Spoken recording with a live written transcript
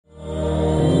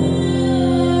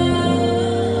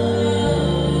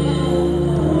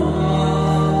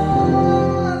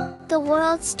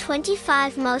world's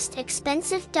 25 most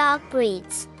expensive dog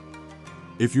breeds.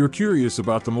 If you're curious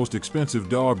about the most expensive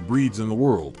dog breeds in the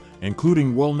world,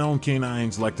 including well-known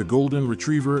canines like the Golden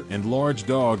Retriever and large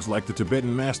dogs like the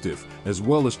Tibetan Mastiff, as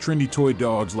well as trendy toy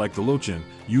dogs like the Lochin,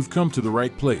 you've come to the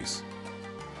right place.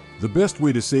 The best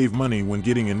way to save money when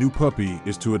getting a new puppy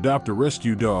is to adopt a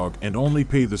rescue dog and only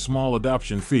pay the small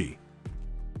adoption fee.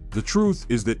 The truth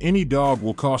is that any dog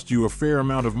will cost you a fair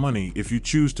amount of money if you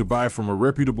choose to buy from a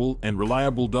reputable and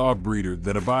reliable dog breeder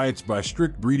that abides by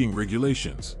strict breeding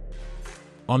regulations.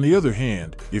 On the other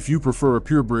hand, if you prefer a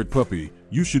purebred puppy,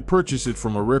 you should purchase it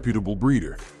from a reputable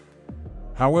breeder.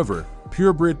 However,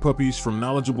 purebred puppies from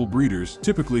knowledgeable breeders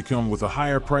typically come with a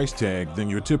higher price tag than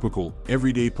your typical,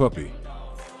 everyday puppy.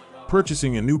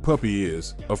 Purchasing a new puppy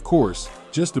is, of course,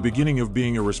 just the beginning of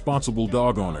being a responsible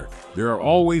dog owner. There are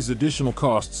always additional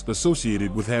costs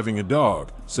associated with having a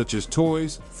dog, such as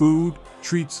toys, food,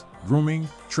 treats, grooming,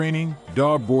 training,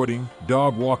 dog boarding,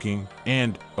 dog walking,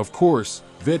 and, of course,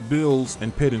 vet bills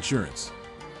and pet insurance.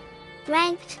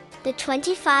 Ranked the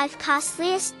 25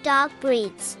 costliest dog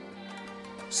breeds.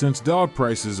 Since dog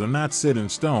prices are not set in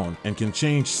stone and can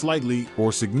change slightly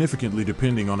or significantly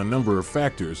depending on a number of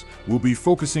factors, we'll be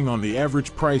focusing on the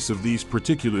average price of these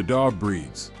particular dog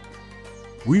breeds.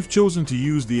 We've chosen to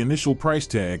use the initial price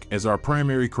tag as our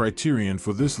primary criterion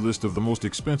for this list of the most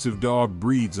expensive dog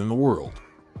breeds in the world.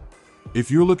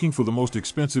 If you're looking for the most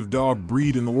expensive dog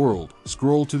breed in the world,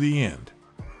 scroll to the end.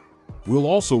 We'll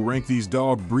also rank these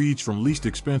dog breeds from least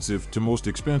expensive to most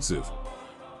expensive.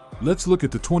 Let's look at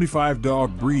the 25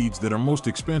 dog breeds that are most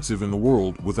expensive in the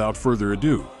world without further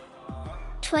ado.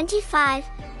 25.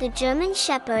 The German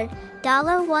Shepherd,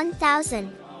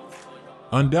 $1,000.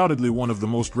 Undoubtedly one of the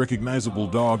most recognizable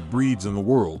dog breeds in the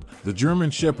world, the German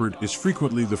Shepherd is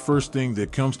frequently the first thing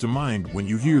that comes to mind when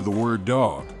you hear the word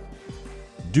dog.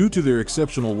 Due to their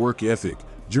exceptional work ethic,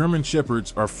 German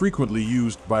Shepherds are frequently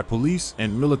used by police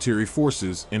and military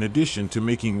forces in addition to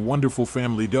making wonderful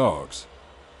family dogs.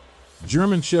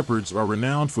 German Shepherds are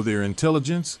renowned for their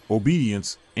intelligence,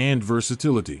 obedience, and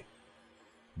versatility.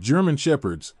 German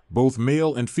Shepherds, both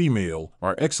male and female,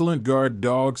 are excellent guard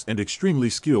dogs and extremely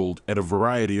skilled at a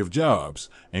variety of jobs,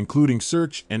 including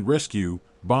search and rescue,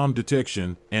 bomb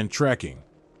detection, and tracking.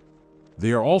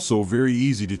 They are also very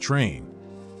easy to train.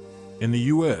 In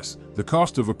the U.S., the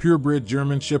cost of a purebred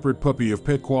German Shepherd puppy of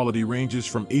pet quality ranges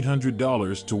from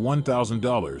 $800 to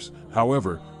 $1,000.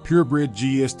 However, purebred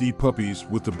GSD puppies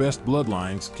with the best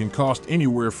bloodlines can cost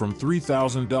anywhere from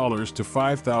 $3,000 to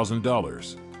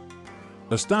 $5,000.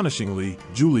 Astonishingly,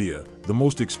 Julia, the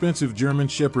most expensive German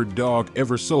Shepherd dog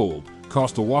ever sold,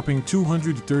 cost a whopping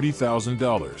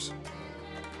 $230,000.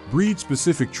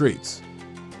 Breed-specific traits: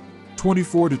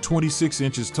 24 to 26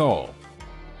 inches tall,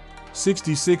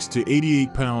 66 to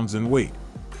 88 pounds in weight.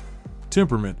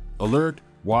 Temperament: alert,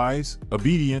 wise,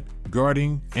 obedient,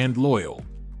 guarding, and loyal.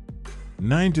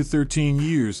 9 to 13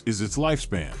 years is its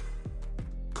lifespan.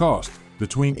 Cost: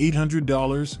 between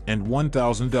 $800 and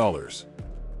 $1,000.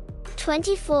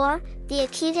 24. The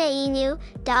Akita Inu,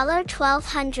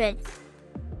 $1,200.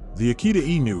 The Akita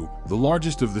Inu, the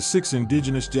largest of the 6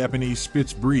 indigenous Japanese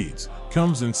Spitz breeds,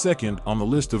 comes in second on the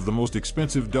list of the most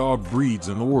expensive dog breeds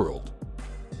in the world.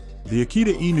 The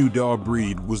Akita Inu dog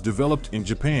breed was developed in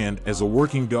Japan as a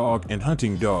working dog and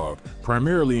hunting dog,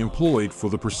 primarily employed for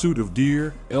the pursuit of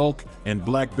deer, elk, and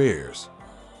black bears.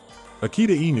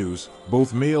 Akita Inus,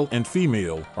 both male and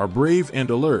female, are brave and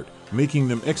alert, making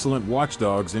them excellent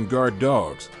watchdogs and guard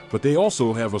dogs, but they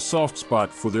also have a soft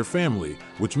spot for their family,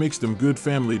 which makes them good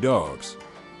family dogs.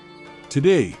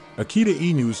 Today, Akita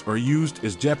Inus are used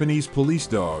as Japanese police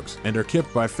dogs and are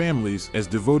kept by families as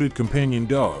devoted companion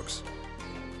dogs.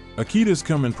 Akitas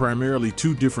come in primarily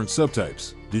 2 different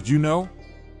subtypes. Did you know?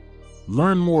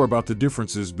 Learn more about the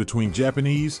differences between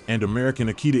Japanese and American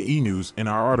Akita Inus in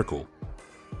our article.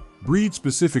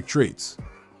 Breed-specific traits: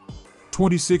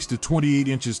 26 to 28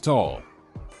 inches tall,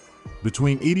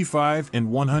 between 85 and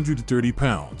 130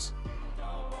 pounds.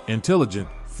 Intelligent,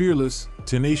 fearless,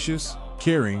 tenacious,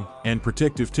 caring, and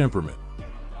protective temperament.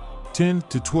 10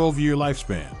 to 12-year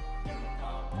lifespan.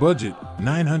 Budget: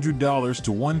 $900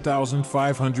 to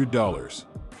 $1,500.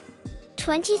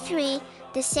 23.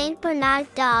 The St.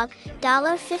 Bernard Dog,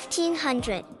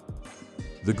 $1,500.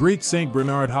 The Great St.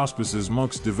 Bernard Hospice's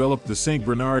monks developed the St.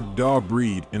 Bernard dog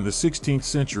breed in the 16th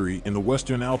century in the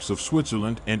Western Alps of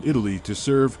Switzerland and Italy to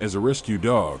serve as a rescue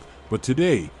dog, but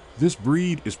today, this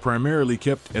breed is primarily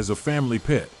kept as a family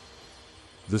pet.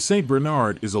 The St.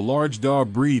 Bernard is a large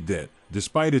dog breed that,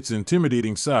 despite its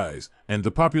intimidating size, and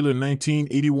the popular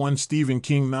 1981 Stephen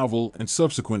King novel and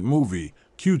subsequent movie,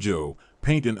 Cujo,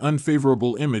 paint an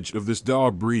unfavorable image of this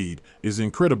dog breed, is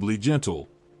incredibly gentle.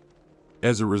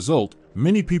 As a result,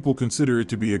 many people consider it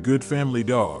to be a good family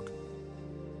dog.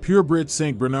 Purebred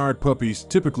St. Bernard puppies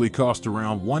typically cost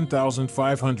around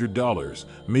 $1,500,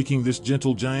 making this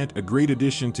gentle giant a great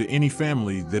addition to any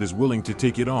family that is willing to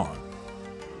take it on.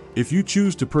 If you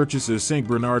choose to purchase a St.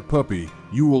 Bernard puppy,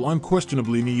 you will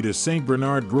unquestionably need a St.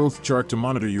 Bernard growth chart to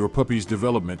monitor your puppy's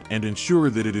development and ensure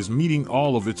that it is meeting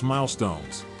all of its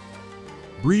milestones.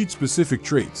 Breed-specific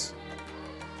traits: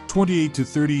 28 to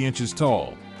 30 inches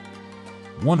tall,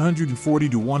 140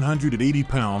 to 180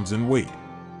 pounds in weight,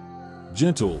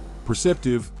 gentle,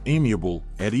 perceptive, amiable,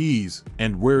 at ease,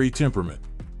 and wary temperament.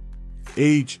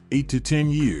 Age: 8 to 10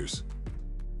 years.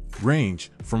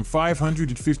 Range: from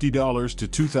 $550 to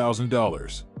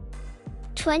 $2,000.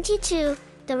 22.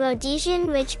 The Rhodesian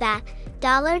Ridgeback,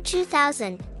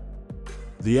 $2,000.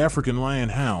 The African Lion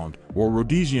Hound, or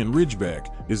Rhodesian Ridgeback,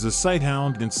 is a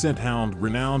sighthound and scent hound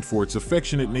renowned for its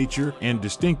affectionate nature and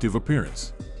distinctive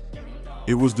appearance.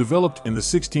 It was developed in the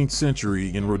 16th century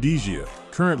in Rhodesia,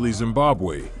 currently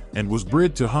Zimbabwe, and was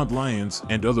bred to hunt lions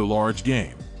and other large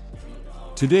game.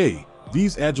 Today,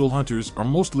 these agile hunters are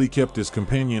mostly kept as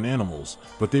companion animals,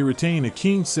 but they retain a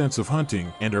keen sense of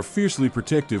hunting and are fiercely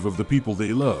protective of the people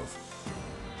they love.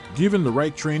 Given the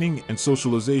right training and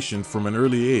socialization from an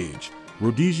early age,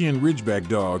 Rhodesian Ridgeback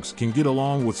dogs can get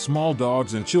along with small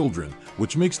dogs and children,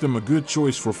 which makes them a good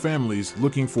choice for families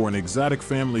looking for an exotic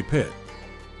family pet.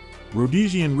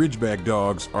 Rhodesian Ridgeback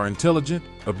dogs are intelligent,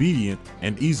 obedient,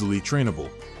 and easily trainable.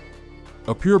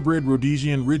 A purebred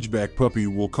Rhodesian Ridgeback puppy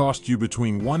will cost you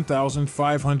between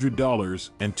 $1,500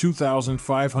 and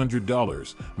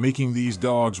 $2,500, making these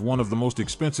dogs one of the most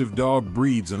expensive dog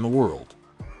breeds in the world.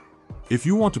 If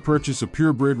you want to purchase a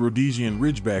purebred Rhodesian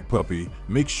Ridgeback puppy,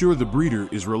 make sure the breeder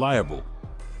is reliable.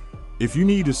 If you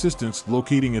need assistance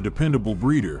locating a dependable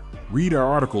breeder, read our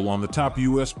article on the top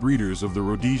U.S. breeders of the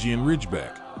Rhodesian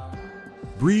Ridgeback.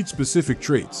 Breed-specific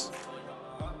traits: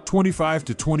 25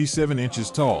 to 27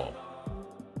 inches tall,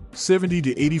 70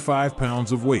 to 85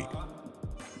 pounds of weight,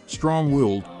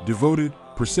 strong-willed, devoted,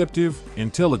 perceptive,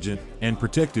 intelligent, and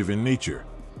protective in nature.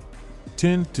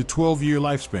 10 to 12-year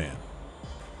lifespan.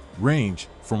 Range: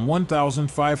 from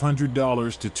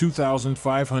 $1,500 to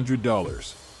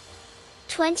 $2,500.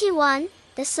 21.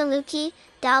 The Saluki,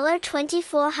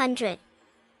 $2,400.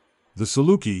 The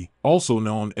Saluki, also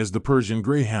known as the Persian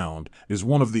Greyhound, is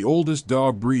one of the oldest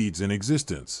dog breeds in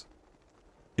existence.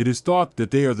 It is thought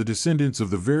that they are the descendants of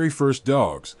the very first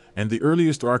dogs, and the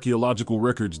earliest archaeological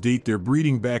records date their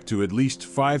breeding back to at least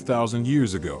 5,000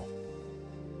 years ago.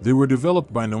 They were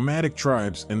developed by nomadic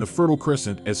tribes in the Fertile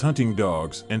Crescent as hunting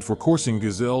dogs and for coursing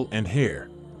gazelle and hare.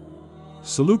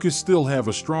 Salukis still have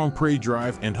a strong prey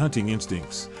drive and hunting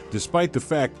instincts, despite the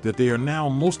fact that they are now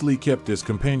mostly kept as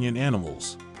companion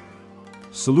animals.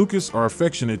 Salukis are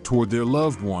affectionate toward their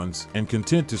loved ones and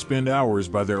content to spend hours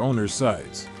by their owners'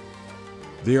 sides.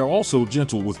 They are also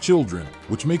gentle with children,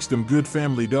 which makes them good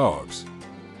family dogs.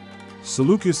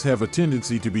 Salukis have a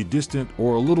tendency to be distant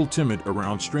or a little timid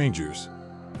around strangers.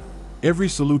 Every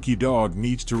Saluki dog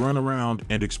needs to run around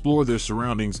and explore their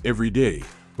surroundings every day,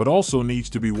 but also needs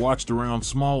to be watched around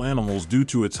small animals due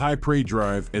to its high prey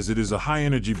drive, as it is a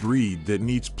high-energy breed that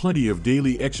needs plenty of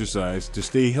daily exercise to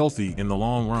stay healthy in the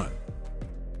long run.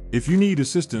 If you need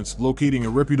assistance locating a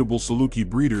reputable Saluki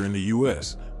breeder in the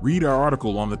U.S., read our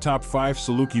article on the top 5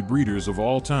 Saluki breeders of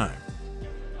all time.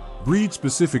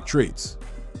 Breed-specific traits: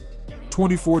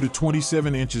 24 to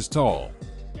 27 inches tall,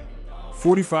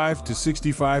 45 to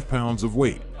 65 pounds of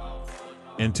weight,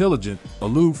 intelligent,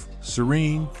 aloof,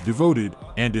 serene, devoted,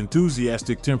 and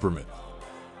enthusiastic temperament.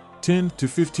 10 to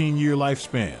 15-year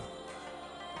lifespan.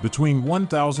 Between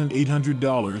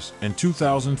 $1,800 and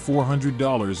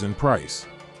 $2,400 in price.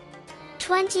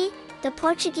 20. The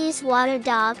Portuguese Water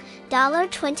Dog,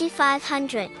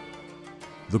 $2,500.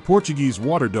 The Portuguese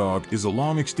Water Dog is a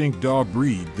long-extinct dog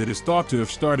breed that is thought to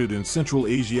have started in Central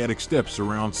Asiatic steppes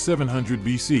around 700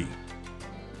 BC.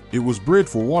 It was bred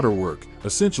for water work,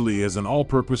 essentially as an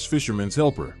all-purpose fisherman's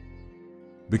helper.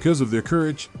 Because of their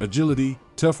courage, agility,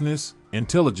 toughness,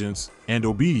 intelligence, and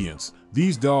obedience,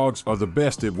 these dogs are the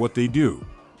best at what they do.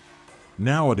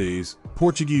 Nowadays,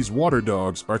 Portuguese water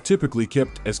dogs are typically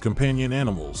kept as companion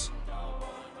animals.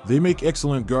 They make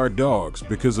excellent guard dogs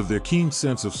because of their keen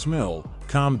sense of smell,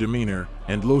 calm demeanor,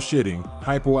 and low-shedding,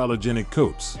 hypoallergenic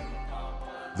coats.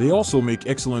 They also make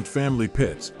excellent family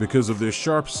pets because of their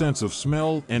sharp sense of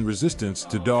smell and resistance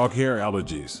to dog hair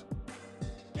allergies.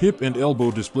 Hip and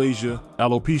elbow dysplasia,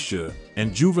 alopecia,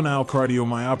 and juvenile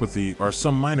cardiomyopathy are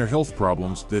some minor health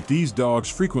problems that these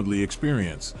dogs frequently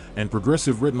experience, and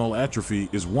progressive retinal atrophy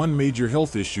is one major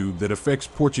health issue that affects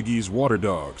Portuguese water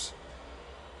dogs.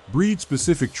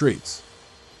 Breed-specific traits: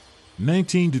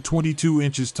 19 to 22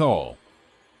 inches tall,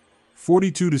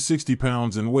 42 to 60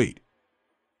 pounds in weight,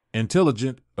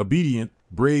 intelligent, obedient,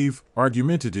 brave,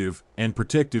 argumentative, and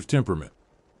protective temperament.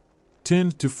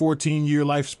 10 to 14-year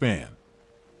lifespan,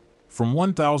 from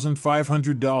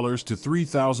 $1,500 to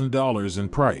 $3,000 in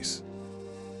price.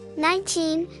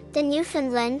 19. The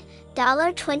Newfoundland,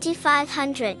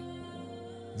 $2,500.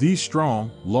 These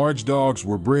strong, large dogs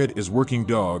were bred as working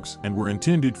dogs and were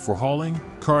intended for hauling,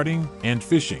 carting, and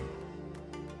fishing.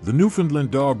 The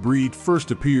Newfoundland dog breed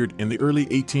first appeared in the early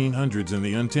 1800s in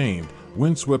the untamed,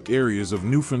 windswept areas of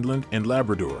Newfoundland and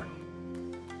Labrador.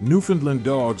 Newfoundland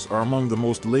dogs are among the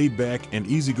most laid-back and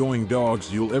easygoing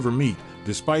dogs you'll ever meet,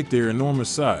 despite their enormous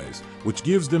size, which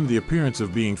gives them the appearance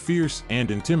of being fierce and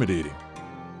intimidating.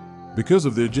 Because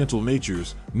of their gentle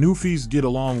natures, Newfies get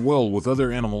along well with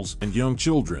other animals and young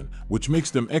children, which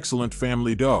makes them excellent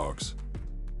family dogs.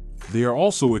 They are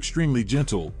also extremely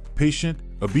gentle, patient,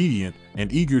 obedient,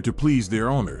 and eager to please their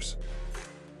owners.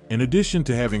 In addition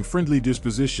to having friendly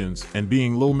dispositions and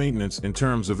being low maintenance in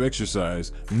terms of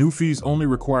exercise, Newfies only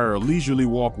require a leisurely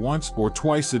walk once or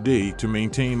twice a day to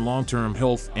maintain long-term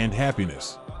health and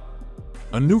happiness.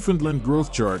 A Newfoundland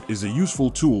growth chart is a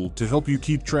useful tool to help you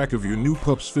keep track of your new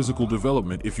pup's physical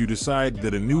development if you decide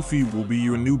that a Newfie will be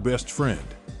your new best friend.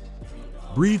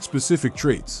 Breed-specific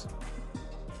traits: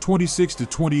 26 to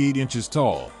 28 inches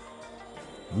tall,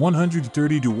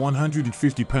 130 to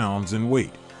 150 pounds in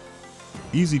weight,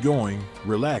 easygoing,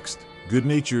 relaxed,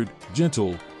 good-natured,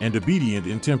 gentle, and obedient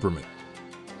in temperament.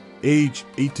 Age: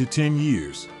 8 to 10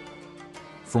 years.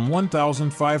 From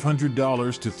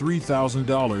 $1,500 to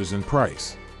 $3,000 in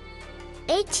price.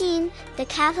 18. The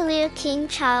Cavalier King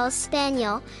Charles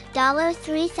Spaniel,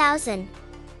 $3,000.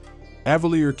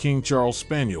 Cavalier King Charles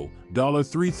Spaniel,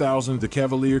 $3,000. The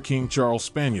Cavalier King Charles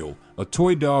Spaniel, a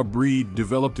toy dog breed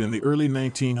developed in the early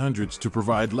 1900s to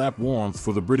provide lap warmth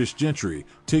for the British gentry,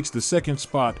 takes the second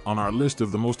spot on our list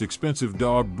of the most expensive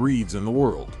dog breeds in the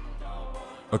world.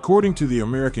 According to the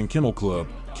American Kennel Club,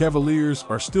 Cavaliers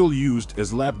are still used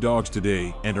as lap dogs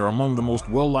today and are among the most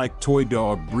well-liked toy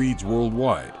dog breeds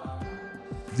worldwide.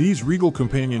 These regal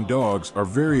companion dogs are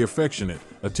very affectionate,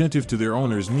 attentive to their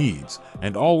owner's needs,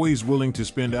 and always willing to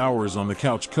spend hours on the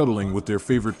couch cuddling with their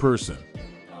favorite person.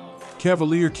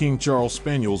 Cavalier King Charles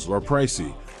Spaniels are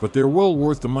pricey, but they're well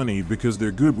worth the money because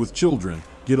they're good with children,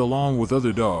 get along with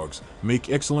other dogs, make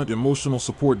excellent emotional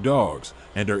support dogs,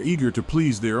 and are eager to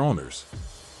please their owners.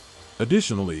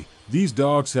 Additionally, these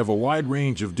dogs have a wide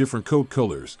range of different coat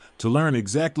colors. To learn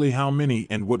exactly how many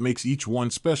and what makes each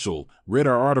one special, read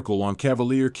our article on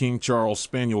Cavalier King Charles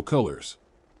Spaniel colors.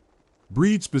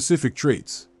 Breed-specific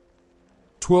traits: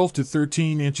 12 to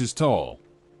 13 inches tall,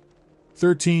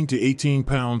 13 to 18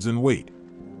 pounds in weight,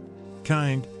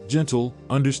 kind, gentle,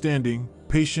 understanding,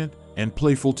 patient, and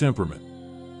playful temperament.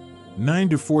 9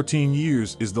 to 14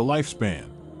 years is the lifespan.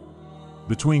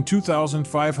 Between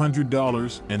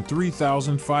 $2,500 and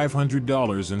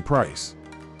 $3,500 in price.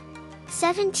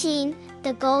 17.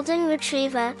 The Golden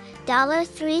Retriever,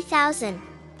 $3,000.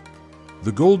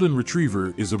 The Golden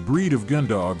Retriever is a breed of gun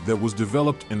dog that was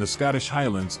developed in the Scottish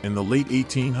Highlands in the late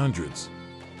 1800s.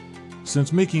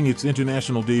 Since making its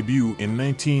international debut in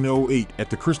 1908 at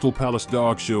the Crystal Palace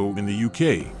Dog Show in the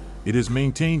UK, it has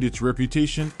maintained its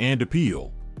reputation and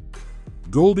appeal.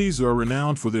 Goldies are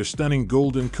renowned for their stunning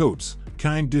golden coats,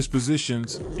 kind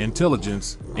dispositions,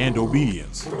 intelligence, and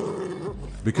obedience.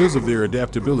 Because of their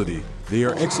adaptability, they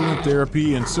are excellent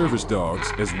therapy and service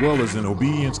dogs as well as in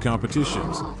obedience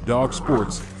competitions, dog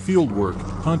sports, field work,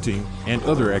 hunting, and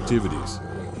other activities.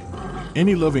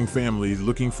 Any loving family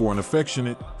looking for an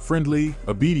affectionate, friendly,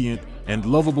 obedient, and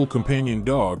lovable companion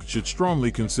dog should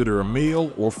strongly consider a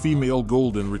male or female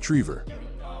Golden Retriever.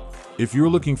 If you're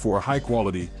looking for a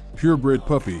high-quality, purebred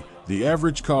puppy, the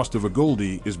average cost of a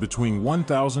Goldie is between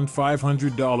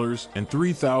 $1,500 and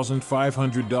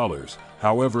 $3,500.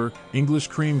 However, English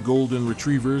Cream Golden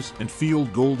Retrievers and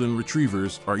Field Golden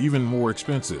Retrievers are even more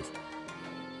expensive.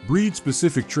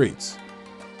 Breed-specific traits: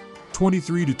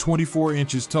 23 to 24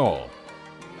 inches tall,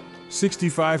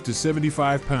 65 to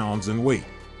 75 pounds in weight,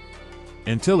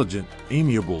 intelligent,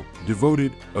 amiable,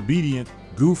 devoted, obedient,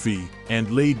 goofy,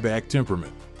 and laid-back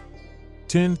temperament.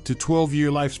 10 to 12-year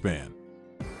lifespan.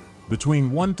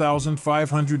 Between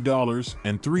 $1,500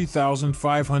 and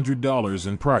 $3,500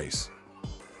 in price.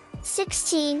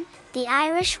 16. The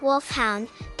Irish Wolfhound,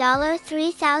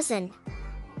 $3,000.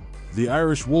 The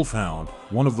Irish Wolfhound,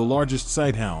 one of the largest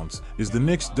sighthounds, is the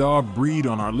next dog breed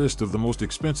on our list of the most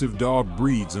expensive dog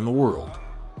breeds in the world.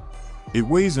 It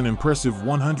weighs an impressive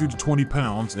 120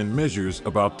 pounds and measures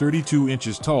about 32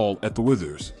 inches tall at the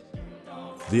withers.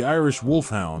 The Irish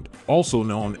Wolfhound, also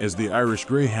known as the Irish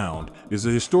Greyhound, is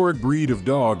a historic breed of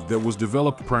dog that was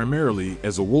developed primarily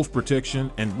as a wolf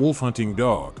protection and wolf hunting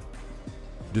dog.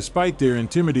 Despite their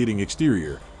intimidating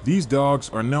exterior, these dogs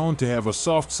are known to have a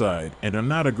soft side and are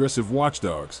not aggressive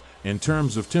watchdogs. In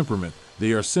terms of temperament,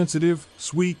 they are sensitive,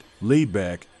 sweet, laid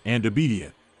back, and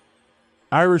obedient.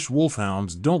 Irish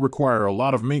Wolfhounds don't require a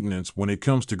lot of maintenance when it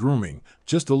comes to grooming.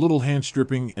 Just a little hand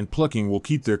stripping and plucking will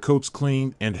keep their coats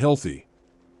clean and healthy.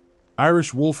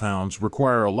 Irish Wolfhounds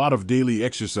require a lot of daily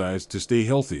exercise to stay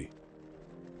healthy.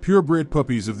 Purebred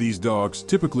puppies of these dogs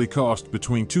typically cost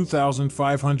between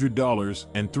 $2,500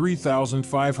 and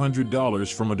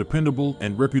 $3,500 from a dependable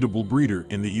and reputable breeder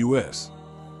in the U.S.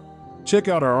 Check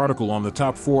out our article on the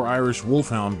top 4 Irish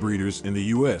Wolfhound breeders in the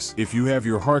U.S. if you have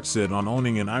your heart set on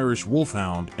owning an Irish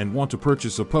Wolfhound and want to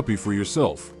purchase a puppy for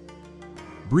yourself.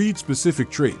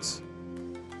 Breed-specific traits: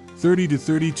 30 to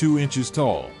 32 inches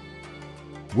tall.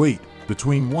 Weight: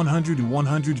 between 100 and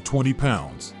 120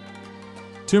 pounds.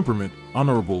 Temperament: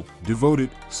 honorable, devoted,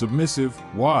 submissive,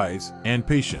 wise, and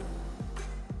patient.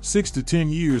 6 to 10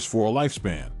 years for a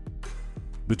lifespan.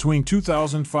 Between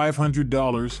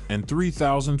 $2,500 and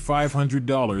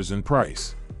 $3,500 in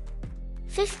price.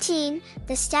 15.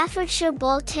 The Staffordshire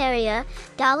Bull Terrier,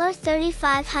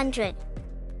 $3,500.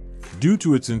 Due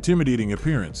to its intimidating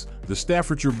appearance, the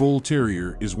Staffordshire Bull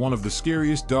Terrier is one of the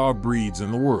scariest dog breeds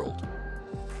in the world.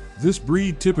 This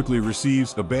breed typically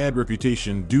receives a bad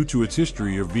reputation due to its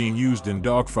history of being used in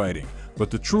dogfighting,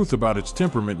 but the truth about its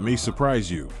temperament may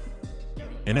surprise you.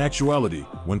 In actuality,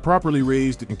 when properly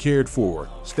raised and cared for,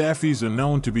 Staffies are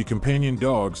known to be companion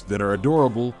dogs that are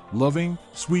adorable, loving,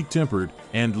 sweet-tempered,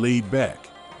 and laid back.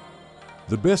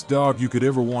 The best dog you could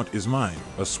ever want is mine,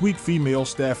 a sweet female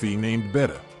Staffy named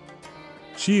Betta.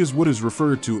 She is what is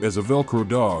referred to as a Velcro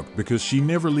dog because she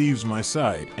never leaves my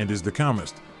side and is the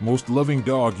calmest, most loving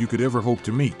dog you could ever hope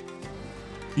to meet.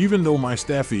 Even though my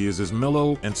Staffy is as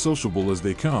mellow and sociable as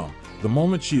they come, the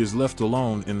moment she is left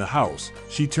alone in the house,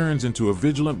 she turns into a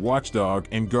vigilant watchdog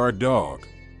and guard dog.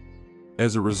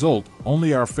 As a result,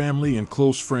 only our family and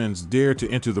close friends dare to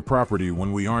enter the property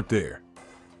when we aren't there.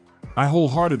 I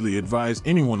wholeheartedly advise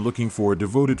anyone looking for a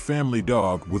devoted family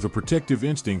dog with a protective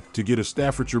instinct to get a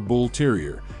Staffordshire Bull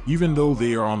Terrier, even though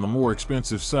they are on the more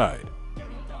expensive side.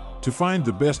 To find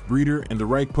the best breeder and the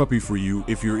right puppy for you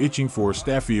if you're itching for a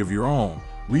Staffy of your own,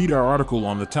 read our article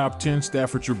on the top 10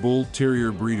 Staffordshire Bull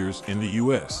Terrier breeders in the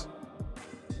U.S.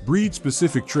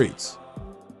 Breed-specific traits: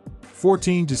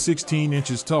 14 to 16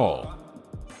 inches tall,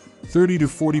 30 to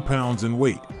 40 pounds in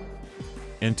weight.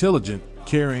 Intelligent,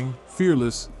 caring,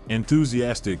 fearless,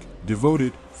 enthusiastic,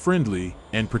 devoted, friendly,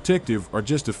 and protective are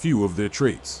just a few of their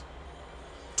traits.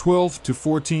 12 to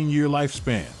 14-year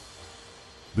lifespan.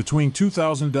 Between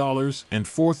 $2,000 and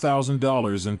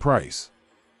 $4,000 in price.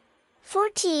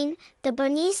 14. The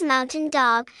Bernese Mountain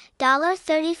Dog,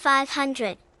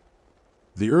 $3,500.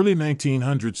 The early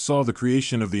 1900s saw the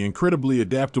creation of the incredibly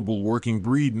adaptable working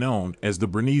breed known as the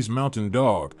Bernese Mountain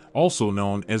Dog, also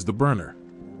known as the Berner.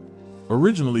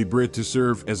 Originally bred to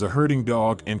serve as a herding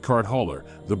dog and cart hauler,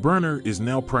 the Berner is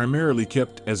now primarily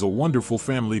kept as a wonderful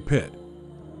family pet.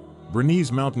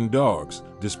 Bernese Mountain Dogs,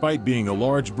 despite being a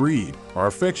large breed, are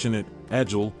affectionate,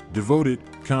 agile, devoted,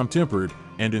 calm-tempered,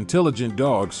 and intelligent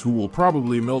dogs who will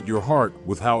probably melt your heart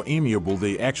with how amiable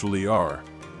they actually are.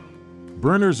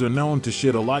 Berners are known to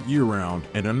shed a lot year-round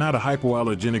and are not a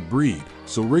hypoallergenic breed,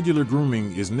 so regular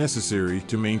grooming is necessary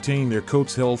to maintain their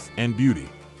coat's health and beauty.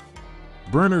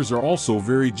 Berners are also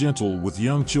very gentle with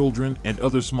young children and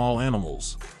other small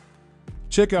animals.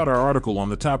 Check out our article on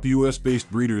the top US-based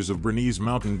breeders of Bernese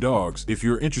Mountain Dogs if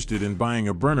you're interested in buying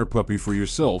a Berner puppy for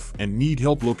yourself and need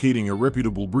help locating a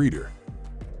reputable breeder.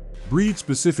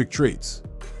 Breed-specific traits: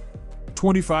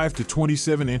 25 to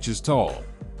 27 inches tall,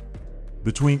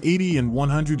 between 80 and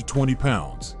 120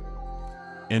 pounds.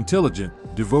 Intelligent,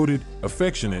 devoted,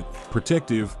 affectionate,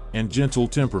 protective, and gentle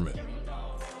temperament.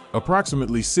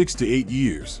 Approximately 6 to 8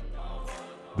 years.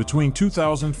 Between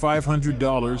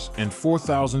 $2,500 and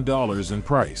 $4,000 in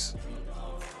price.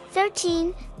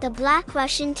 13. The Black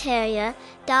Russian Terrier,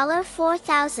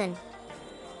 $4,000.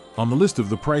 On the list of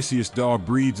the priciest dog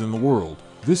breeds in the world,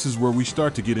 this is where we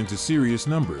start to get into serious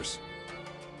numbers.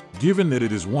 Given that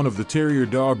it is one of the terrier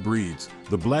dog breeds,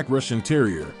 the Black Russian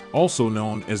Terrier, also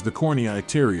known as the Cornii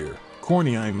Terrier,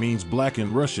 Cornii means black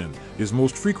in Russian, is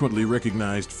most frequently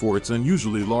recognized for its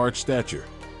unusually large stature.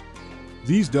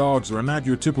 These dogs are not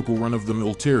your typical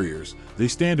run-of-the-mill terriers. They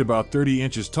stand about 30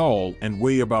 inches tall and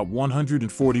weigh about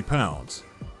 140 pounds.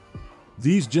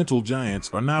 These gentle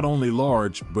giants are not only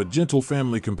large but gentle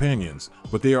family companions,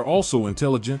 but they are also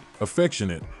intelligent,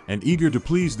 affectionate, and eager to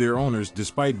please their owners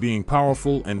despite being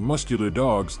powerful and muscular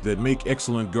dogs that make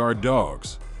excellent guard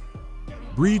dogs.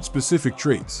 Breed-specific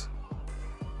traits: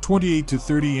 28 to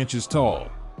 30 inches tall,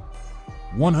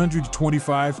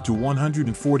 125 to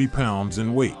 140 pounds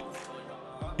in weight.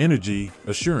 Energy,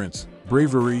 assurance,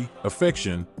 bravery,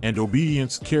 affection, and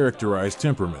obedience characterize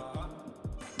temperament.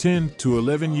 10 to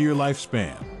 11-year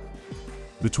lifespan.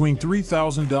 Between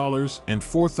 $3,000 and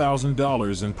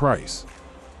 $4,000 in price.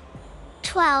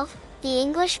 12. The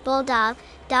English Bulldog,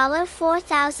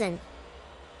 $4,000.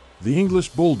 The English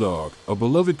Bulldog, a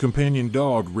beloved companion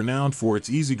dog renowned for its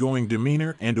easygoing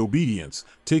demeanor and obedience,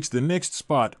 takes the next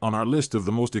spot on our list of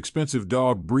the most expensive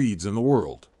dog breeds in the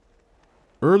world.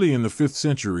 Early in the 5th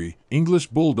century, English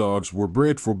Bulldogs were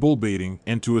bred for bullbaiting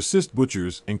and to assist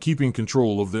butchers in keeping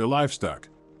control of their livestock.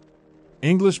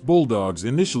 English Bulldogs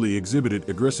initially exhibited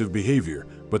aggressive behavior,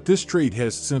 but this trait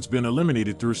has since been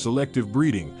eliminated through selective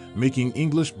breeding, making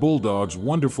English Bulldogs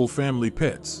wonderful family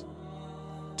pets.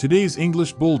 Today's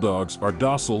English Bulldogs are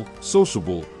docile,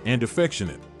 sociable, and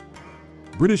affectionate.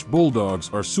 British Bulldogs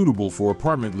are suitable for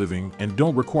apartment living and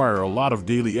don't require a lot of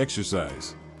daily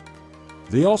exercise.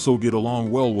 They also get along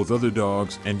well with other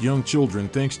dogs and young children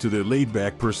thanks to their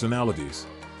laid-back personalities.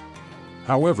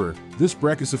 However, this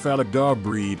brachycephalic dog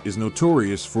breed is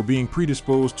notorious for being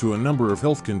predisposed to a number of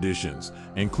health conditions,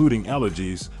 including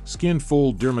allergies, skin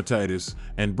fold dermatitis,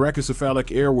 and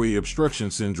brachycephalic airway obstruction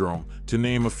syndrome, to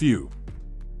name a few.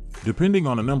 Depending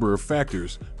on a number of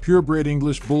factors, purebred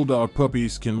English Bulldog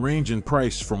puppies can range in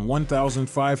price from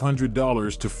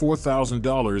 $1,500 to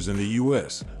 $4,000 in the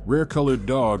U.S. Rare-colored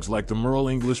dogs like the Merle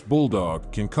English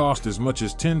Bulldog can cost as much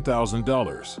as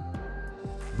 $10,000.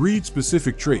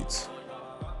 Breed-specific traits: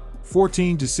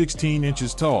 14 to 16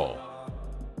 inches tall,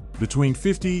 between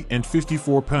 50 and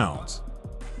 54 pounds.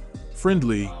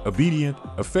 Friendly, obedient,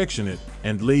 affectionate,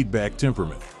 and laid-back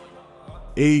temperament.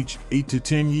 Age: 8 to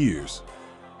 10 years.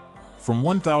 From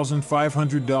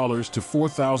 $1,500 to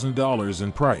 $4,000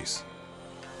 in price.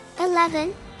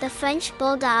 11. The French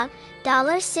Bulldog,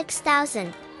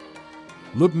 $6,000.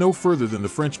 Look no further than the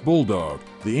French Bulldog,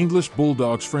 the English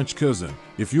Bulldog's French cousin,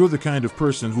 if you're the kind of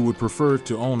person who would prefer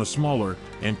to own a smaller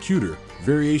and cuter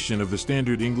variation of the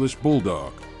standard English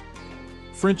Bulldog.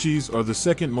 Frenchies are the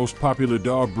second most popular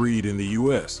dog breed in the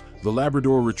U.S. The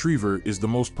Labrador Retriever is the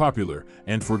most popular,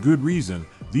 and for good reason.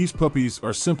 These puppies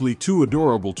are simply too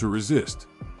adorable to resist.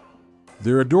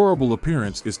 Their adorable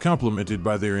appearance is complemented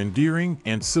by their endearing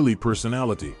and silly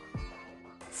personality.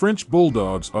 French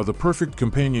Bulldogs are the perfect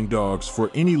companion dogs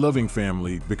for any loving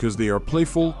family because they are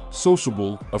playful,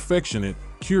 sociable, affectionate,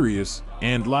 curious,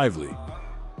 and lively.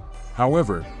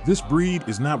 However, this breed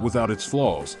is not without its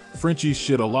flaws. Frenchies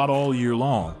shed a lot all year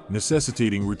long,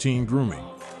 necessitating routine grooming.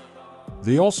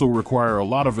 They also require a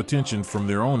lot of attention from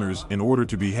their owners in order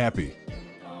to be happy.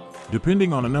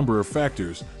 Depending on a number of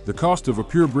factors, the cost of a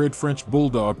purebred French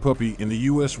Bulldog puppy in the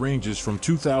U.S. ranges from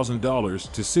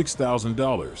 $2,000 to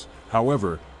 $6,000.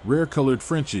 However, rare-colored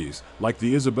Frenchies, like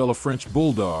the Isabella French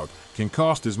Bulldog, can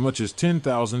cost as much as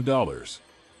 $10,000.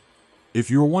 If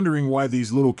you're wondering why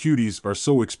these little cuties are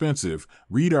so expensive,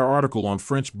 read our article on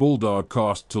French Bulldog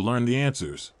cost to learn the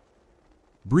answers.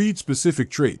 Breed-specific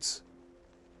traits: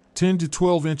 10 to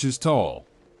 12 inches tall,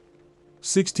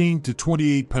 16 to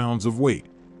 28 pounds of weight.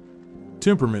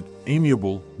 Temperament: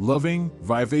 amiable, loving,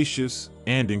 vivacious,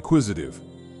 and inquisitive.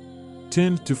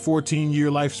 10 to 14-year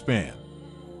lifespan.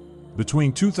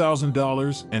 Between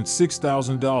 $2,000 and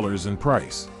 $6,000 in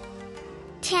price.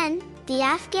 10. The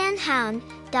Afghan Hound,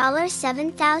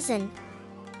 $7,000.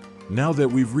 Now that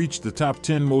we've reached the top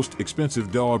 10 most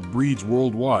expensive dog breeds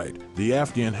worldwide, the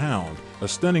Afghan Hound, a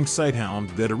stunning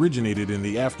sighthound that originated in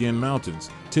the Afghan mountains,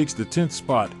 takes the 10th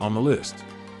spot on the list.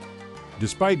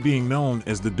 Despite being known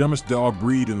as the dumbest dog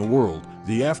breed in the world,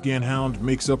 the Afghan Hound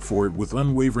makes up for it with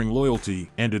unwavering loyalty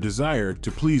and a desire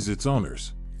to please its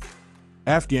owners.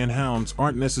 Afghan Hounds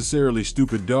aren't necessarily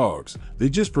stupid dogs, they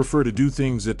just prefer to do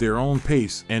things at their own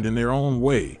pace and in their own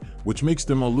way, which makes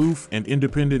them aloof and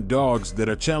independent dogs that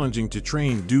are challenging to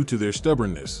train due to their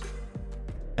stubbornness.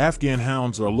 Afghan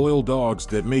Hounds are loyal dogs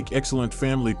that make excellent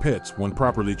family pets when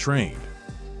properly trained.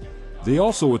 They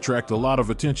also attract a lot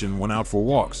of attention when out for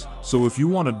walks, so if you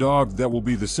want a dog that will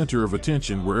be the center of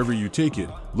attention wherever you take it,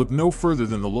 look no further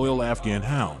than the loyal Afghan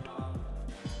Hound.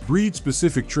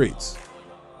 Breed-specific traits: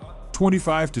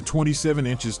 25 to 27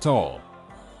 inches tall,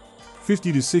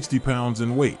 50 to 60 pounds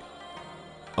in weight.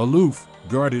 Aloof,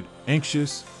 guarded,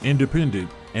 anxious, independent,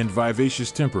 and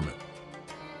vivacious temperament.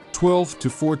 12 to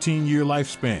 14-year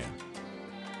lifespan.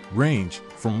 Range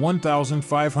from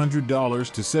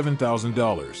 $1,500 to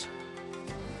 $7,000.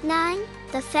 9.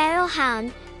 The Pharaoh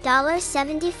Hound,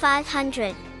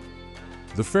 $7,500.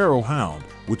 The Pharaoh Hound,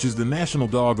 which is the national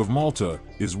dog of Malta,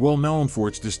 is well known for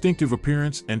its distinctive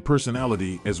appearance and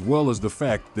personality, as well as the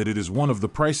fact that it is one of the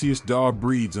priciest dog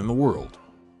breeds in the world.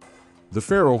 The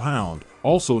Pharaoh Hound,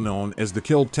 also known as the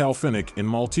Kelb Talfinnic in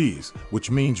Maltese, which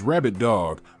means rabbit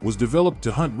dog, was developed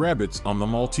to hunt rabbits on the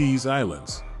Maltese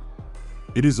Islands.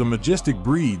 It is a majestic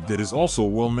breed that is also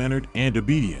well-mannered and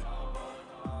obedient.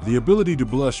 The ability to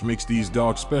blush makes these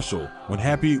dogs special. When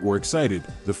happy or excited,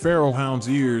 the Pharaoh Hound's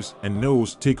ears and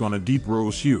nose take on a deep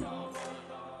rose hue.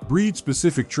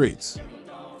 Breed-specific traits.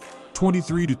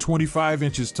 23 to 25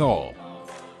 inches tall.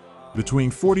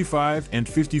 Between 45 and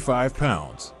 55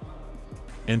 pounds.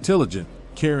 Intelligent,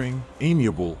 caring,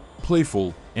 amiable,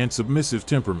 playful, and submissive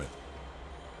temperament.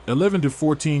 11 to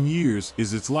 14 years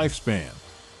is its lifespan.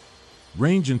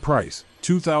 Range and price,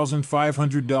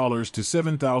 $2,500 to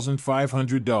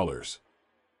 $7,500.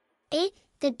 8.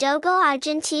 The Dogo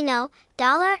Argentino,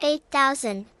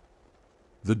 $8,000.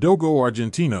 The Dogo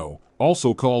Argentino,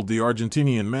 also called the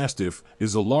Argentinian Mastiff,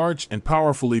 is a large and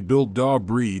powerfully built dog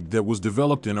breed that was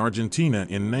developed in Argentina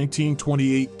in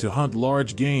 1928 to hunt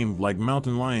large game like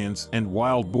mountain lions and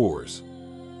wild boars.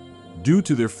 Due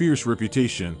to their fierce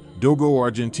reputation, Dogo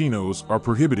Argentinos are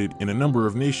prohibited in a number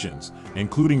of nations,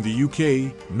 including the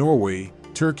UK, Norway,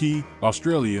 Turkey,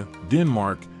 Australia,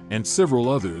 Denmark, and several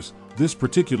others. This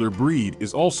particular breed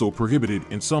is also prohibited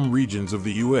in some regions of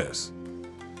the US.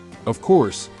 Of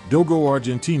course, Dogo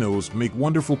Argentinos make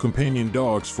wonderful companion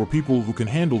dogs for people who can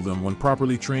handle them when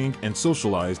properly trained and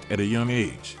socialized at a young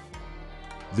age.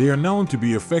 They are known to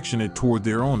be affectionate toward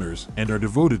their owners and are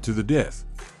devoted to the death.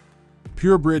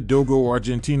 Purebred Dogo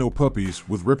Argentino puppies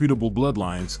with reputable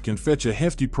bloodlines can fetch a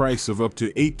hefty price of up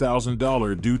to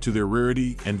 $8,000 due to their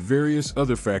rarity and various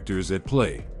other factors at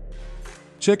play.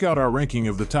 Check out our ranking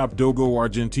of the top Dogo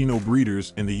Argentino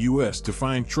breeders in the US to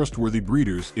find trustworthy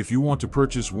breeders if you want to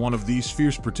purchase one of these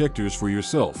fierce protectors for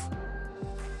yourself.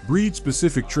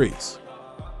 Breed-specific traits.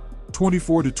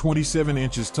 24 to 27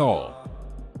 inches tall.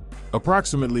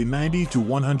 Approximately 90 to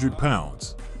 100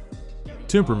 pounds.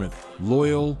 Temperament: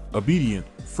 loyal, obedient,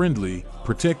 friendly,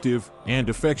 protective, and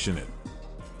affectionate.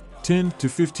 10 to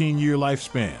 15-year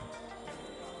lifespan.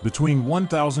 Between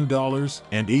 $1,000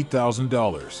 and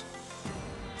 $8,000.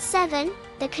 7.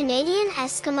 The Canadian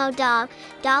Eskimo Dog,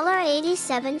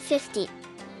 $87.50.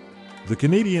 The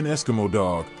Canadian Eskimo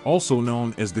Dog, also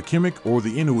known as the Kimik or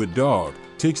the Inuit Dog,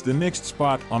 takes the next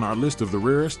spot on our list of the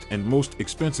rarest and most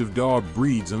expensive dog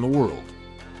breeds in the world.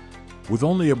 With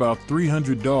only about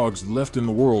 300 dogs left in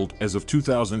the world as of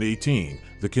 2018,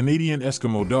 the Canadian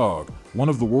Eskimo Dog, one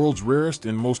of the world's rarest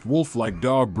and most wolf-like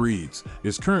dog breeds,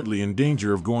 is currently in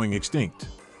danger of going extinct.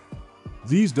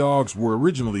 These dogs were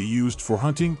originally used for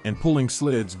hunting and pulling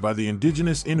sleds by the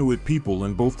indigenous Inuit people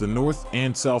in both the North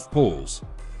and South Poles.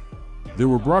 They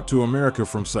were brought to America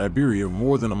from Siberia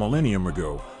more than a millennium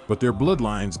ago, but their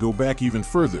bloodlines go back even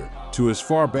further, to as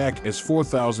far back as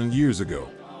 4,000 years ago.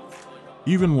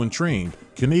 Even when trained,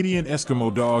 Canadian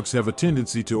Eskimo dogs have a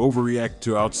tendency to overreact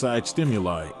to outside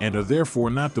stimuli and are therefore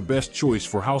not the best choice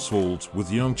for households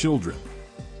with young children.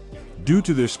 Due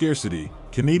to their scarcity,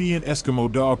 Canadian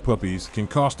Eskimo dog puppies can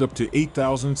cost up to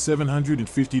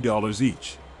 $8,750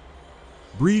 each.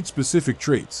 Breed-specific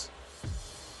traits.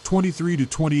 23 to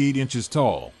 28 inches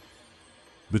tall.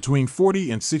 Between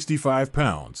 40 and 65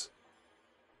 pounds.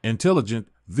 Intelligent,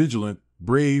 vigilant,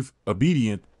 brave,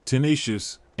 obedient,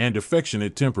 tenacious, and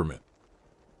affectionate temperament.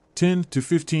 10 to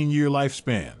 15-year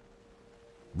lifespan.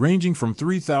 Ranging from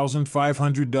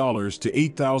 $3,500 to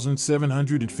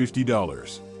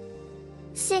 $8,750.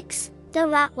 6. The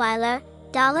Rottweiler,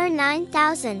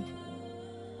 $9,000.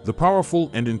 The powerful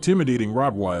and intimidating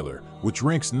Rottweiler, which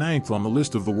ranks 9th on the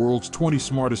list of the world's 20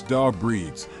 smartest dog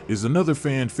breeds, is another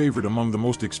fan favorite among the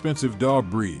most expensive dog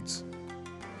breeds.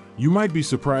 You might be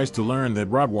surprised to learn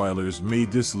that Rottweilers made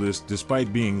this list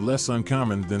despite being less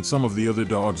uncommon than some of the other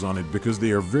dogs on it because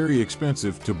they are very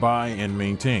expensive to buy and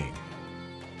maintain.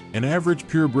 An average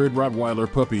purebred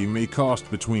Rottweiler puppy may cost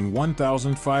between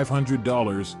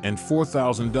 $1,500 and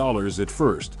 $4,000 at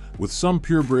first, with some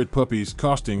purebred puppies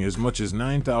costing as much as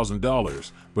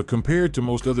 $9,000, but compared to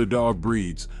most other dog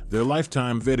breeds, their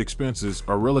lifetime vet expenses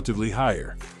are relatively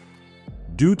higher.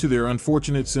 Due to their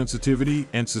unfortunate sensitivity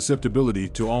and susceptibility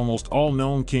to almost all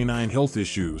known canine health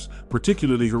issues,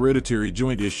 particularly hereditary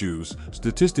joint issues,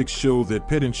 statistics show that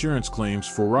pet insurance claims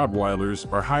for Rottweilers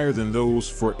are higher than those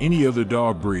for any other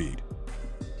dog breed.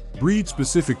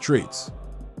 Breed-specific traits: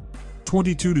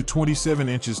 22 to 27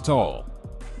 inches tall,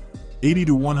 80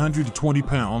 to 120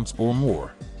 pounds or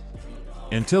more.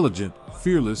 Intelligent,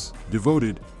 fearless,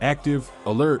 devoted, active,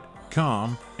 alert,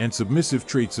 calm, and submissive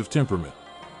traits of temperament.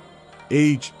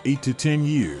 Age 8 to 10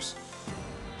 years.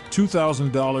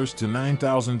 $2,000 to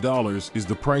 $9,000 is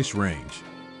the price range.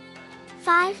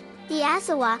 5. The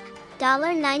Azawak,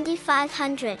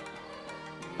 $9,500.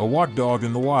 Awak dog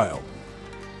in the wild.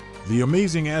 The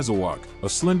amazing Azawak, a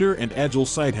slender and agile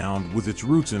sighthound with its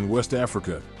roots in West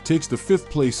Africa, takes the 5th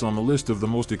place on the list of the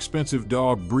most expensive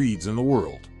dog breeds in the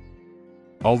world.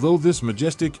 Although this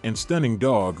majestic and stunning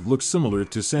dog looks similar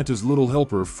to Santa's little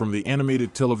helper from the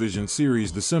animated television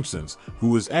series The Simpsons,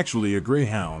 who is actually a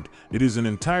greyhound, it is an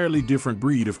entirely different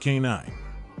breed of canine.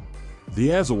 The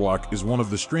Azawak is one of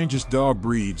the strangest dog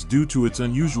breeds due to its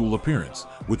unusual appearance,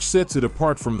 which sets it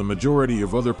apart from the majority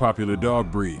of other popular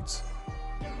dog breeds.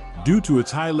 Due to its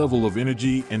high level of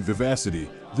energy and vivacity,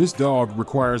 this dog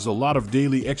requires a lot of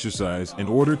daily exercise in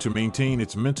order to maintain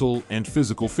its mental and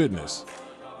physical fitness.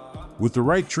 With the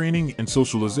right training and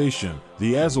socialization,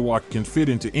 the Azawak can fit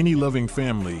into any loving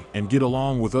family and get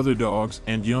along with other dogs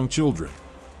and young children.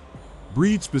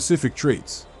 Breed-specific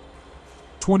traits: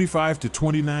 25 to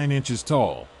 29 inches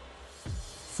tall,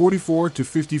 44 to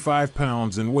 55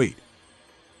 pounds in weight.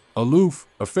 Aloof,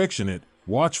 affectionate,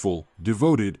 watchful,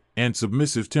 devoted, and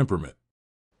submissive temperament.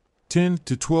 10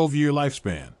 to 12-year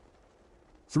lifespan.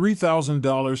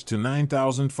 $3,000 to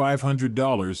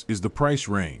 $9,500 is the price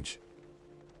range.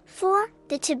 4.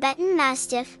 The Tibetan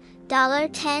Mastiff,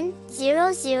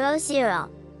 $10,000.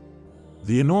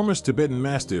 The enormous Tibetan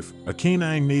Mastiff, a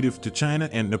canine native to China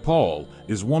and Nepal,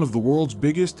 is one of the world's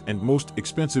biggest and most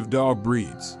expensive dog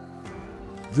breeds.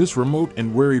 This remote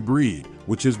and wary breed,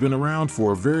 which has been around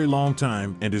for a very long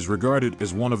time and is regarded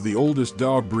as one of the oldest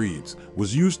dog breeds,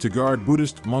 was used to guard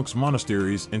Buddhist monks'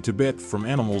 monasteries in Tibet from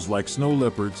animals like snow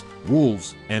leopards,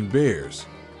 wolves, and bears.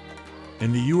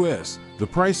 In the U.S., the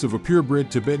price of a purebred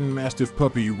Tibetan Mastiff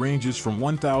puppy ranges from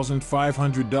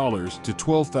 $1,500 to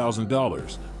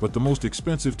 $12,000, but the most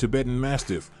expensive Tibetan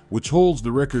Mastiff, which holds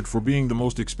the record for being the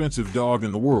most expensive dog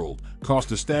in the world,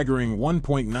 cost a staggering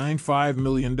 $1.95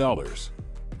 million.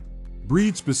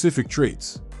 Breed-specific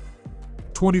traits: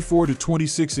 24 to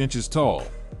 26 inches tall,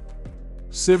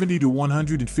 70 to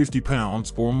 150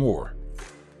 pounds or more.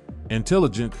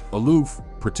 Intelligent, aloof,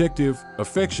 protective,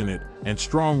 affectionate, and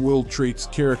strong-willed traits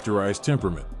characterize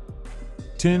temperament.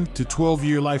 10 to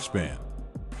 12-year lifespan.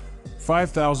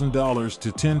 $5,000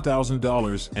 to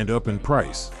 $10,000 and up in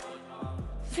price.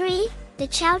 3. The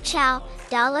Chow Chow,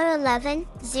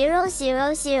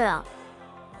 $11,000.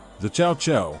 The Chow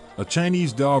Chow, a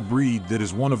Chinese dog breed that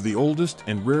is one of the oldest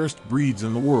and rarest breeds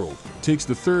in the world, takes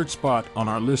the 3rd spot on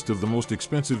our list of the most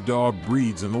expensive dog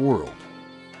breeds in the world.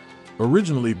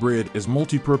 Originally bred as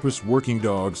multi-purpose working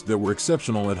dogs that were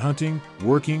exceptional at hunting,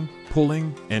 working,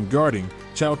 pulling, and guarding,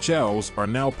 Chow Chows are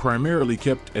now primarily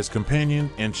kept as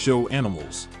companion and show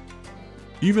animals.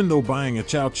 Even though buying a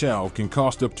Chow Chow can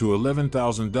cost up to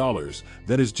 $11,000,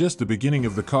 that is just the beginning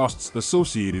of the costs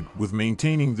associated with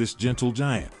maintaining this gentle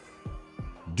giant.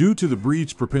 Due to the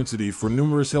breed's propensity for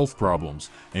numerous health problems,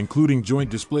 including joint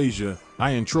dysplasia,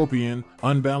 eye entropion,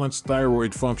 unbalanced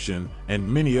thyroid function, and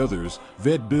many others,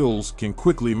 vet bills can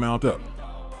quickly mount up.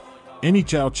 Any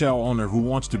Chow Chow owner who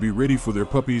wants to be ready for their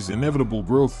puppy's inevitable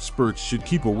growth spurts should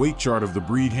keep a weight chart of the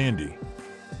breed handy.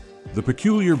 The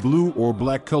peculiar blue or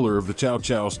black color of the Chow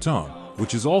Chow's tongue,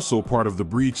 which is also part of the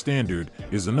breed standard,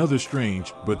 is another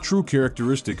strange but true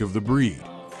characteristic of the breed.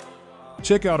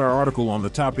 Check out our article on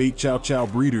the top 8 Chow Chow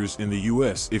breeders in the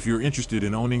U.S. if you're interested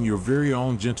in owning your very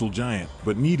own gentle giant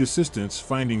but need assistance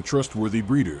finding trustworthy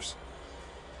breeders.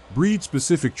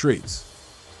 Breed-specific traits: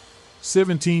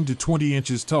 17 to 20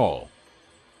 inches tall,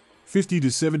 50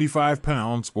 to 75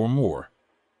 pounds or more.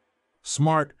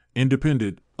 Smart,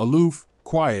 independent, aloof,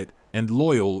 quiet, and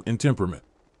loyal in temperament.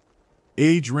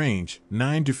 Age range: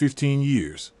 9 to 15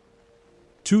 years.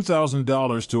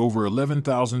 $2,000 to over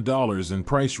 $11,000 in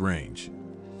price range.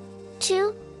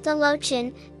 2. The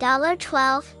Lochin,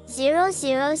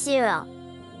 $12,000.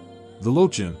 The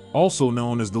Lochin, also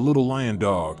known as the Little Lion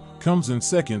Dog, comes in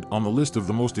second on the list of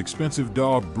the most expensive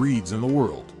dog breeds in the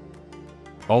world.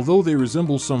 Although they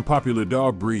resemble some popular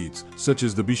dog breeds, such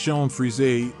as the Bichon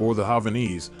Frise or the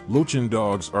Havanese, Lochin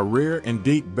dogs are rare and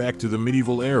date back to the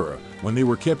medieval era, when they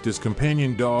were kept as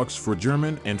companion dogs for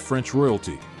German and French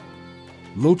royalty.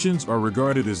 Lochins are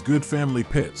regarded as good family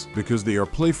pets because they are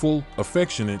playful,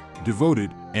 affectionate, devoted,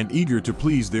 and eager to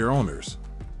please their owners.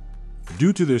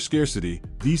 Due to their scarcity,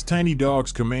 these tiny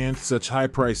dogs command such high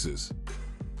prices.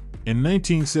 In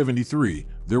 1973,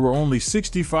 there were only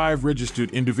 65 registered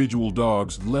individual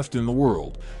dogs left in the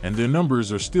world, and their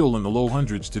numbers are still in the low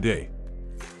hundreds today.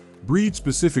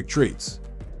 Breed-specific traits: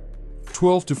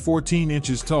 12 to 14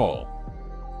 inches tall,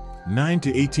 9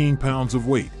 to 18 pounds of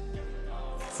weight,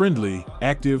 friendly,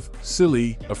 active,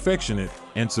 silly, affectionate,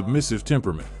 and submissive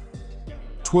temperament.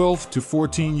 12 to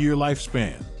 14-year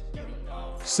lifespan,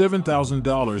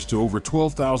 $7,000 to over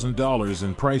 $12,000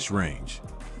 in price range.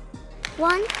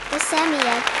 1. The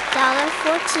Samoyed,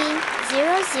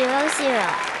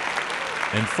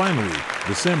 $14,000. And finally,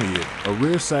 the Samoyed, a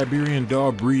rare Siberian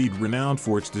dog breed renowned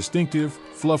for its distinctive,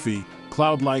 fluffy,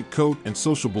 cloud-like coat and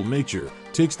sociable nature,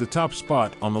 takes the top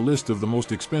spot on the list of the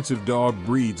most expensive dog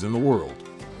breeds in the world.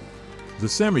 The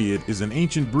Samoyed is an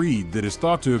ancient breed that is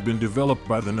thought to have been developed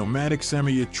by the nomadic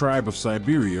Samoyed tribe of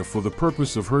Siberia for the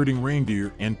purpose of herding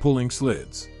reindeer and pulling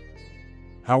sleds.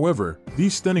 However,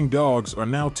 these stunning dogs are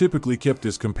now typically kept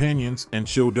as companions and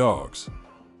show dogs.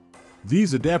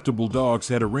 These adaptable dogs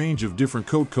had a range of different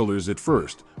coat colors at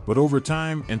first, but over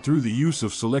time and through the use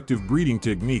of selective breeding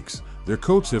techniques, their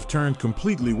coats have turned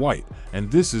completely white,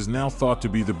 and this is now thought to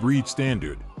be the breed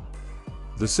standard.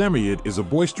 The Samoyed is a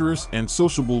boisterous and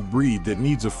sociable breed that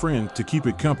needs a friend to keep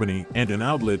it company and an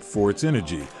outlet for its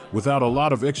energy. Without a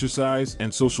lot of exercise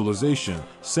and socialization,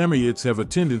 Samoyeds have a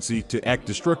tendency to act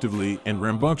destructively and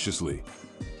rambunctiously.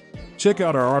 Check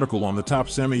out our article on the top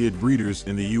Samoyed breeders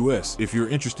in the US if you're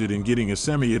interested in getting a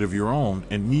Samoyed of your own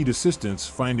and need assistance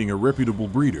finding a reputable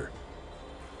breeder.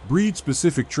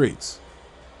 Breed-specific traits: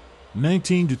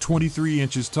 19 to 23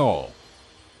 inches tall,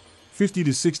 50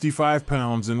 to 65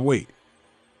 pounds in weight.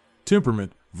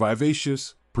 Temperament: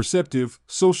 vivacious, perceptive,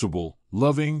 sociable,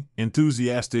 loving,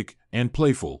 enthusiastic, and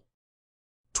playful.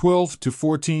 12 to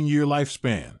 14-year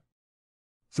lifespan,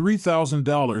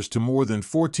 $3,000 to more than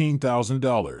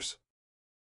 $14,000.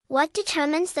 What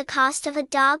determines the cost of a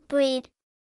dog breed?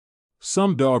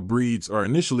 Some dog breeds are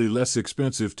initially less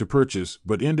expensive to purchase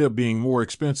but end up being more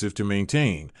expensive to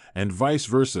maintain, and vice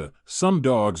versa. Some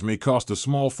dogs may cost a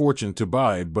small fortune to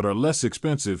buy but are less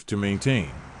expensive to maintain.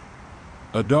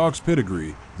 A dog's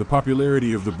pedigree, the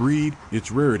popularity of the breed,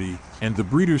 its rarity, and the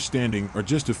breeder's standing are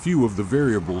just a few of the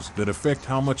variables that affect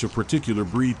how much a particular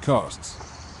breed costs.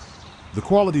 The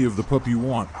quality of the pup you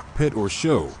want, pet or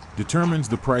show, determines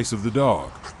the price of the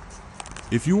dog.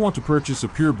 If you want to purchase a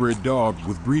purebred dog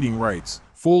with breeding rights,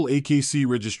 full AKC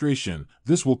registration,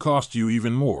 this will cost you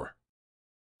even more.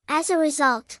 As a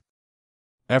result,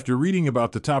 after reading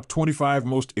about the top 25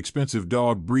 most expensive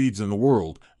dog breeds in the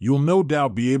world, you'll no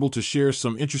doubt be able to share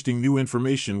some interesting new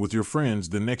information with your friends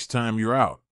the next time you're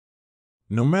out.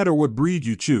 No matter what breed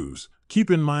you choose, keep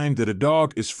in mind that a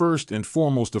dog is first and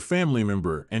foremost a family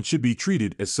member and should be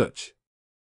treated as such.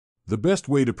 The best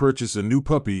way to purchase a new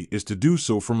puppy is to do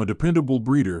so from a dependable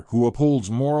breeder who upholds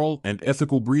moral and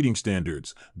ethical breeding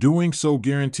standards. Doing so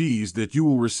guarantees that you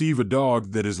will receive a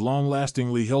dog that is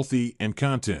long-lastingly healthy and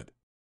content.